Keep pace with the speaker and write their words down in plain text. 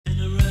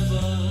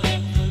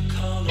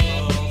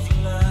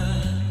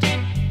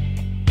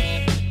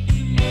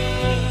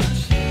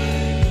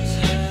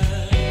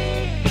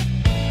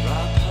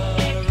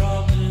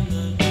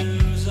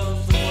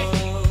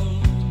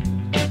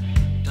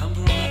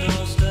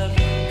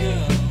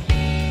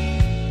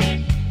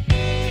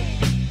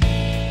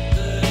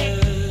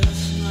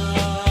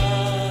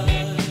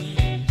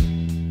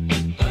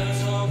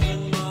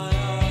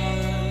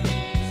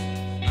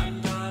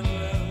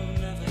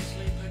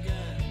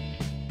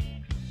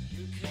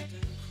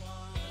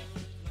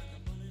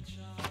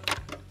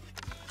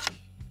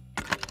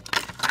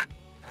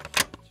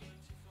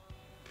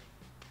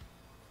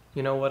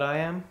You know what I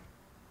am?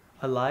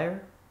 A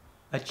liar,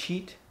 a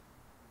cheat,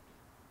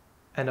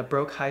 and a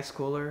broke high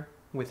schooler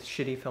with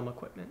shitty film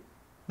equipment.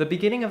 The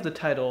beginning of the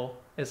title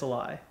is a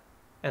lie,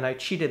 and I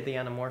cheated the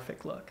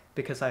anamorphic look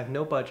because I have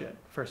no budget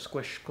for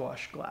squish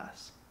squash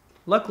glass.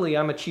 Luckily,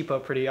 I'm a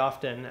cheapo pretty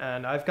often,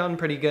 and I've gotten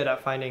pretty good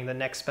at finding the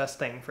next best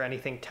thing for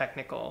anything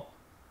technical,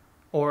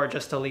 or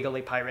just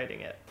illegally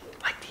pirating it.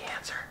 Like the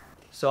answer.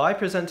 So I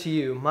present to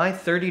you my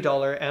 $30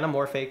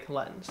 Anamorfake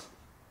lens.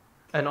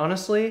 And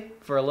honestly,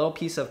 for a little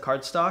piece of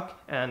cardstock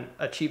and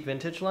a cheap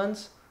vintage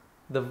lens,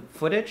 the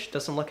footage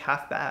doesn't look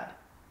half bad,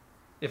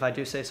 if I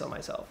do say so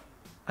myself.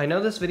 I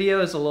know this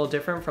video is a little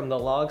different from the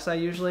logs I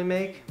usually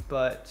make,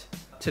 but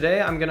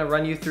today I'm gonna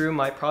run you through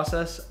my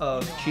process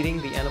of cheating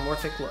the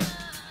anamorphic look.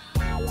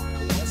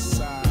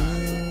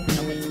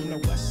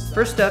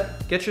 First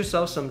step, get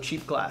yourself some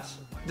cheap glass.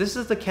 This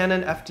is the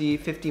Canon FD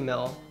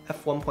 50mm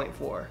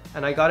f1.4,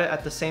 and I got it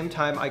at the same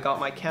time I got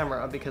my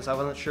camera because I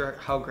wasn't sure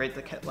how great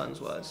the kit lens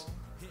was.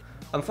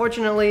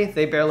 Unfortunately,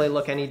 they barely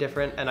look any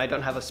different and I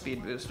don't have a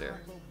speed booster.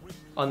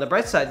 On the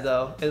bright side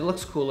though, it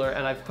looks cooler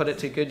and I've put it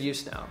to good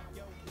use now.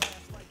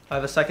 I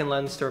have a second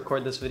lens to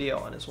record this video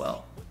on as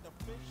well.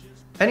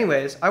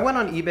 Anyways, I went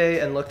on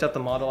eBay and looked up the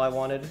model I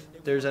wanted.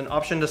 There's an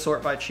option to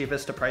sort by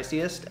cheapest to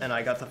priciest, and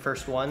I got the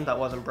first one that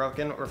wasn't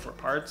broken or for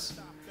parts.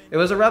 It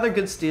was a rather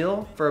good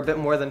steal for a bit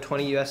more than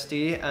 20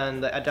 USD,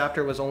 and the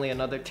adapter was only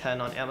another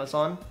 10 on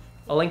Amazon.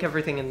 I'll link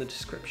everything in the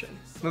description.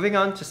 Moving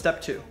on to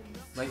step 2.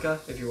 Micah,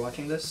 if you're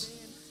watching this,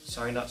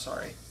 sorry not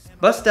sorry.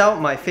 Bust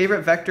out my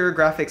favorite vector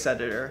graphics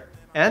editor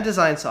and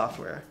design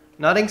software.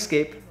 Not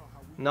Inkscape,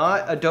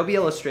 not Adobe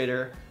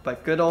Illustrator,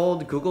 but good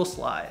old Google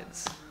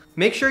Slides.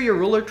 Make sure your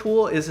ruler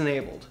tool is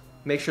enabled.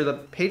 Make sure the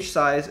page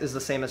size is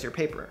the same as your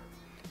paper.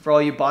 For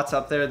all you bots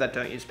out there that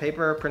don't use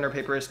paper, printer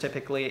paper is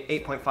typically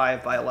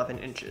 8.5 by 11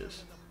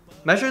 inches.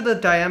 Measure the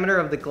diameter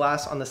of the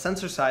glass on the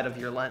sensor side of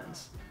your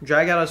lens.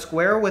 Drag out a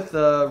square with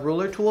the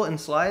ruler tool in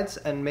Slides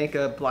and make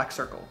a black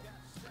circle.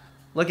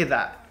 Look at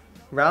that.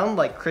 Round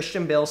like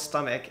Christian Bale's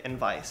stomach in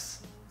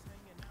Vice.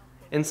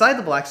 Inside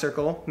the black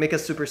circle, make a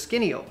super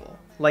skinny oval,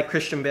 like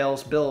Christian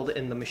Bale's build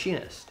in The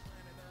Machinist.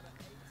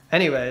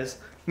 Anyways,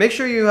 make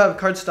sure you have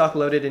cardstock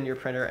loaded in your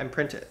printer and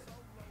print it.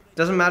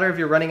 Doesn't matter if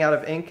you're running out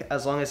of ink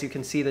as long as you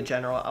can see the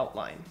general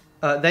outline.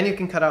 Then you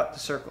can cut out the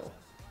circle.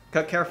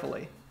 Cut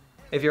carefully.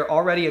 If you're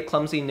already a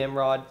clumsy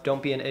Nimrod,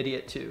 don't be an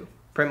idiot too.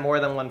 Print more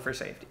than one for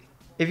safety.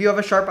 If you have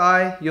a sharp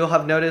eye, you'll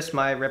have noticed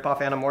my rip-off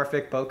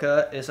anamorphic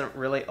bokeh isn't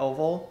really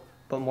oval,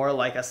 but more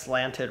like a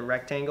slanted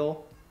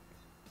rectangle.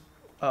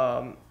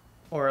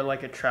 Or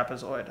like a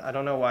trapezoid. I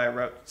don't know why I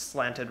wrote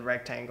slanted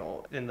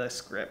rectangle in the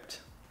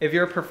script. If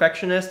you're a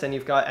perfectionist and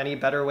you've got any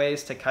better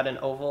ways to cut an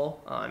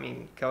oval,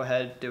 go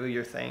ahead, do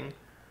your thing.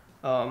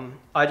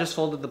 I just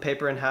folded the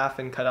paper in half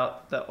and cut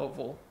out the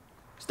oval.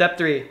 Step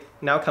 3,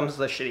 now comes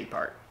the shitty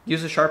part.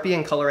 Use a Sharpie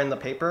and color in the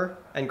paper,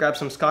 and grab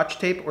some Scotch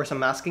tape or some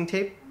masking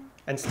tape,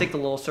 and stick the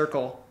little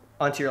circle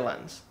onto your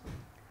lens.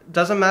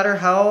 Doesn't matter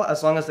how,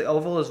 as long as the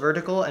oval is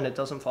vertical and it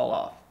doesn't fall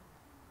off.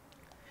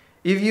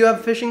 If you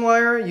have fishing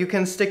wire, you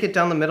can stick it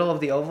down the middle of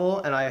the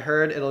oval, and I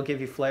heard it'll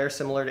give you flare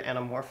similar to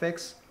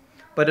Anamorphics.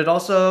 But it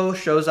also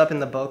shows up in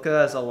the bokeh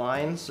as a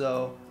line,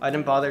 so I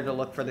didn't bother to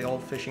look for the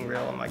old fishing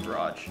reel in my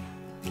garage.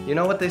 You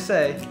know what they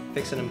say,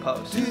 fix it in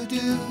post.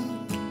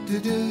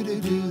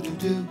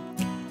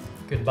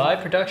 Goodbye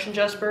production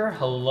Jesper,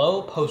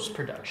 hello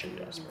post-production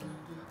Jesper.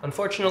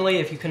 Unfortunately,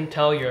 if you couldn't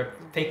tell, your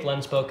fake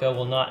lens bokeh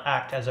will not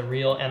act as a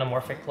real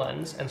anamorphic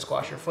lens and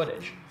squash your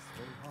footage.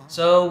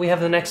 So we have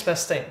the next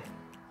best thing,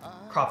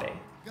 cropping.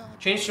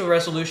 Change the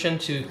resolution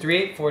to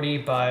 3840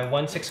 by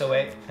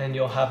 1608 and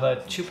you'll have a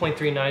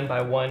 2.39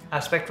 by 1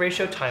 aspect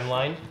ratio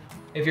timeline.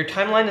 If your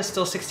timeline is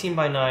still 16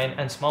 by 9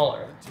 and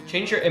smaller,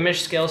 change your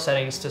image scale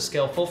settings to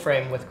scale full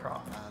frame with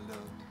crop.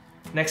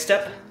 Next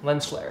step,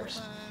 lens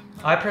flares.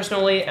 I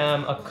personally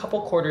am a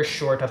couple quarters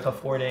short of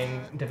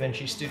affording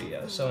Davinci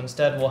Studio, so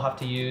instead we'll have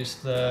to use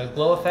the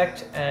glow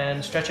effect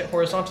and stretch it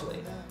horizontally.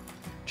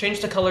 Change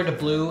the color to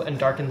blue and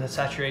darken the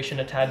saturation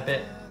a tad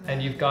bit,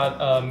 and you've got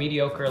a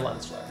mediocre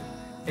lens flare.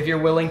 If you're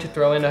willing to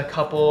throw in a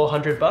couple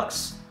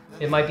 $100,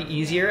 it might be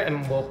easier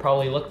and will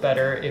probably look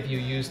better if you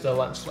use the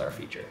lens flare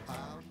feature.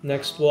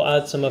 Next, we'll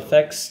add some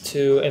effects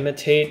to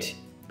imitate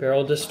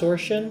barrel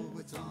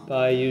distortion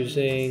by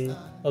using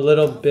a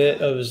little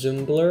bit of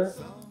zoom blur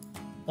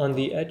on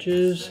the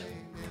edges.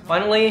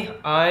 Finally,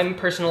 I'm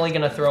personally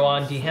gonna throw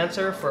on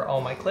dehancer for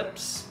all my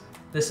clips.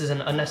 This is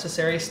an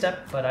unnecessary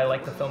step, but I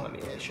like the film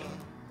emulation.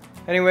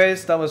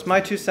 Anyways, that was my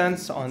 2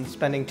 cents on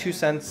spending 2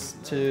 cents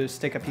to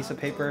stick a piece of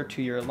paper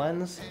to your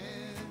lens.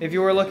 If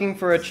you were looking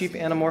for a cheap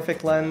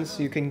anamorphic lens,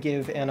 you can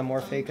give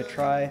Anamorfake a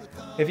try.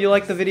 If you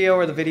liked the video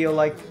or the video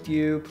liked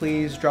you,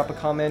 please drop a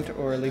comment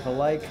or leave a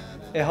like.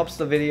 It helps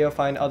the video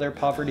find other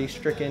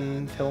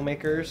poverty-stricken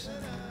filmmakers.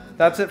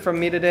 That's it from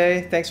me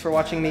today. Thanks for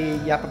watching me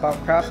yap about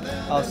crap.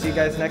 I'll see you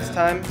guys next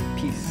time.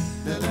 Peace.